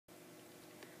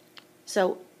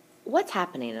So what's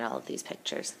happening in all of these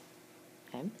pictures?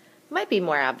 Okay. It might be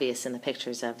more obvious in the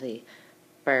pictures of the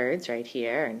birds right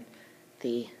here and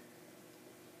the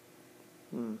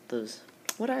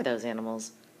what are those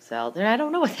animals? So I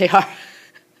don't know what they are.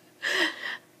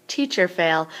 Teacher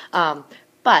fail.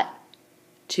 But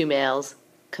two males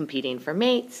competing for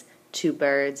mates, two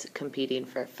birds competing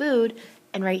for food,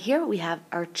 and right here we have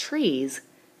our trees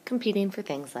competing for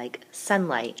things like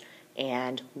sunlight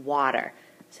and water.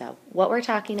 So what we're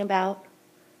talking about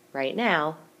right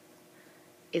now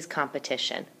is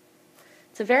competition.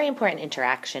 It's a very important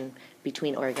interaction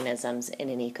between organisms in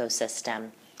an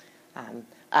ecosystem.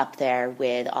 Up there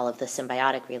with all of the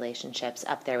symbiotic relationships,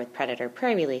 up there with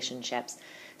predator-prey relationships.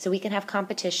 So we can have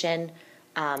competition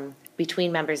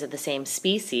between members of the same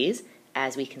species,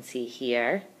 as we can see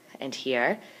here, and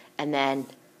then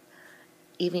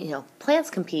even, plants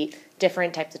compete.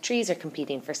 Different types of trees are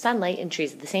competing for sunlight, and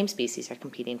trees of the same species are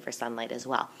competing for sunlight as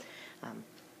well.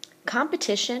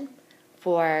 Competition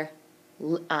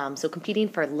competing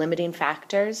for limiting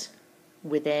factors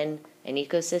within an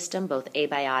ecosystem, both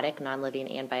abiotic, non-living,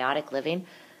 and biotic living,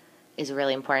 is a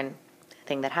really important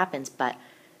thing that happens, but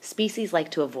species like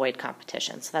to avoid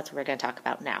competition, so that's what we're going to talk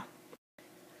about now.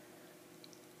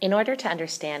 In order to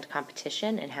understand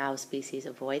competition and how species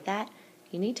avoid that,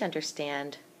 you need to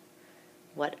understand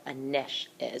what a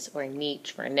niche is, or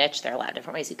niche, or a niche. There are a lot of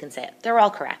different ways you can say it. They're all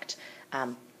correct.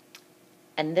 And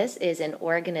this is an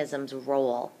organism's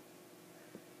role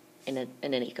in an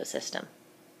ecosystem.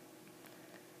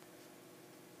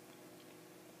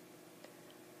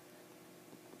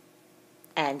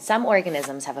 And some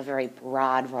organisms have a very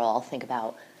broad role. Think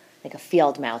about like a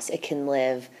field mouse. It can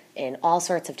live in all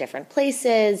sorts of different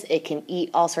places. It can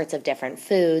eat all sorts of different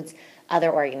foods. Other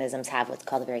organisms have what's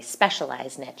called a very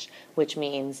specialized niche, which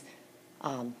means,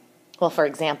 for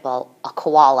example, a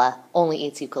koala only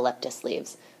eats eucalyptus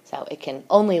leaves. So it can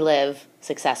only live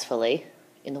successfully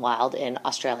in the wild in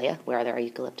Australia, where there are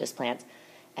eucalyptus plants.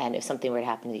 And if something were to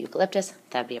happen to the eucalyptus,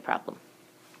 that would be a problem.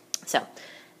 So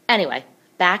anyway,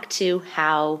 back to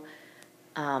how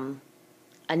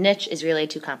a niche is related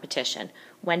to competition.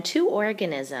 When two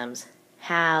organisms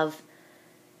have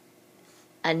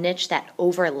a niche that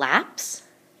overlaps,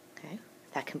 okay,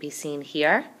 that can be seen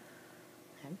here.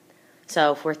 Okay.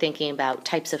 So if we're thinking about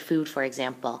types of food, for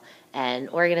example, and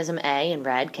organism A in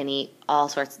red can eat all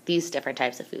sorts of these different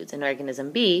types of foods, and organism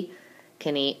B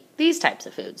can eat these types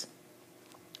of foods.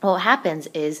 What happens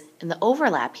is, in the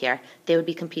overlap here, they would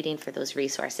be competing for those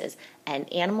resources.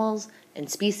 And animals and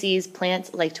species,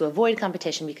 plants, like to avoid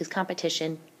competition because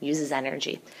competition uses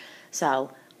energy.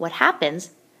 So what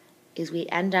happens is we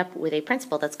end up with a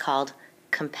principle that's called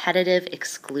competitive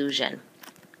exclusion.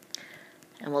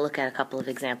 And we'll look at a couple of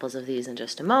examples of these in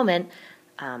just a moment.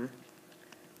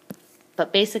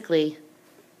 But basically,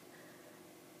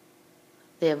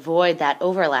 they avoid that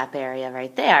overlap area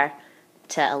right there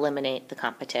to eliminate the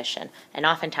competition. And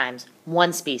oftentimes,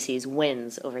 one species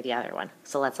wins over the other one.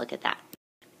 So let's look at that.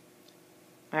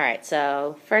 All right,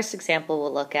 so first example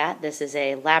we'll look at, this is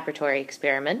a laboratory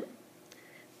experiment.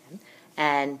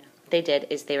 And what they did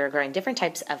is they were growing different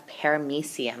types of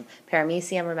paramecium.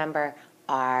 Paramecium, remember,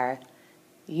 are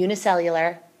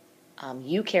unicellular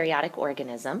eukaryotic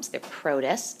organisms. They're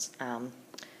protists, kind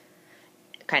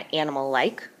of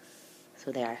animal-like,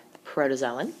 so they are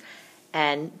protozoan.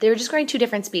 And they were just growing two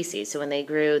different species. So when they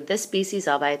grew this species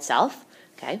all by itself,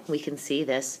 okay, we can see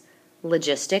this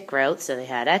logistic growth. So they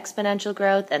had exponential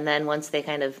growth, and then once they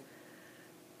kind of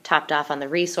topped off on the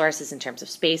resources in terms of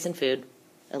space and food,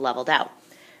 it leveled out.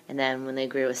 And then when they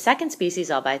grew a second species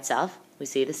all by itself, we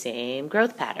see the same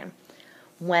growth pattern.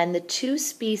 When the two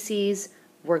species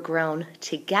were grown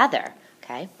together,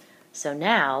 okay, so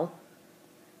now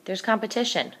there's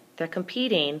competition. They're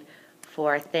competing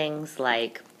for things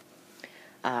like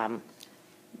the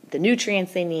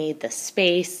nutrients they need, the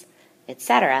space,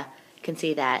 etc. You can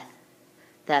see that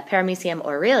the Paramecium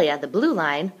aurelia, the blue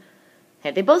line,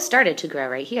 they both started to grow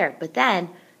right here, but then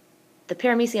the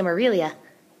Paramecium aurelia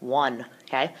won,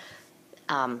 okay?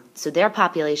 So their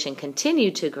population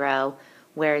continued to grow,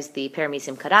 whereas the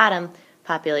Paramecium caudatum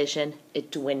population, it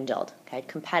dwindled, okay?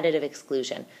 Competitive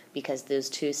exclusion, because those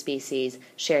two species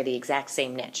share the exact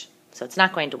same niche. So it's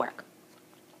not going to work.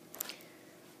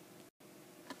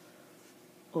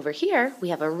 Over here, we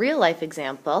have a real-life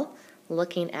example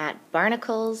looking at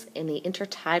barnacles in the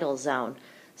intertidal zone.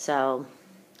 So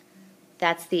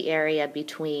that's the area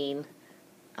between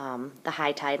the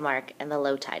high tide mark and the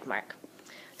low tide mark.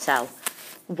 So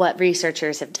what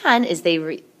researchers have done is they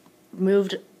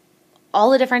removed all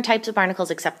the different types of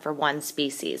barnacles except for one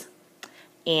species.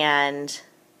 And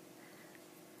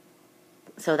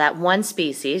So that one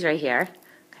species right here,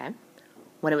 okay,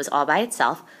 when it was all by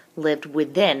itself, lived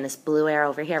within, this blue arrow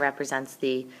over here represents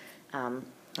the,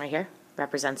 right here,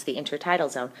 represents the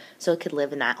intertidal zone. So it could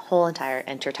live in that whole entire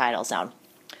intertidal zone.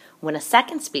 When a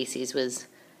second species was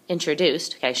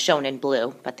introduced, okay, shown in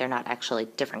blue, but they're not actually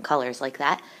different colors like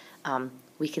that,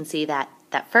 we can see that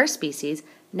that first species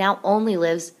now only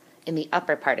lives in the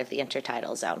upper part of the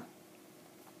intertidal zone.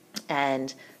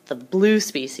 And the blue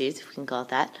species, if we can call it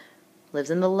that, lives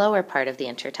in the lower part of the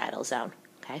intertidal zone.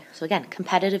 Okay, so again,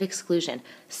 competitive exclusion,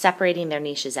 separating their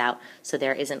niches out so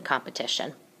there isn't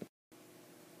competition.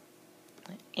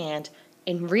 And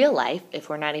in real life, if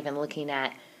we're not even looking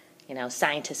at,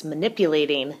 scientists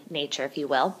manipulating nature, if you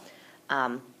will,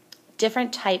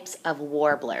 different types of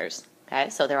warblers. Okay,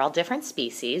 so they're all different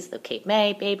species: the Cape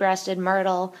May, bay-breasted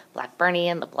myrtle, black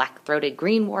burnian, the black-throated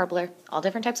green warbler, all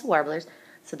different types of warblers.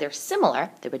 So they're similar.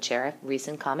 They would share a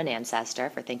recent common ancestor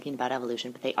for thinking about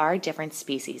evolution, but they are different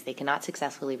species. They cannot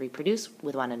successfully reproduce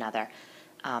with one another.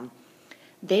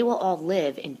 They will all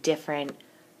live in different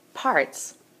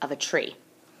parts of a tree.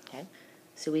 Okay,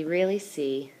 so we really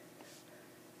see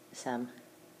some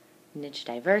niche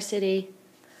diversity.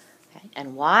 Okay,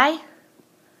 and why?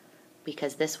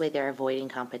 Because this way they're avoiding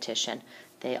competition.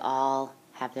 They all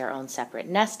have their own separate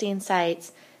nesting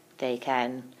sites. They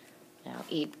can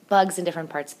eat bugs in different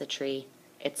parts of the tree,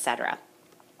 etc.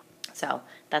 So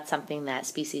that's something that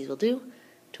species will do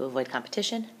to avoid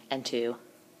competition and to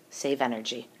save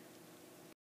energy.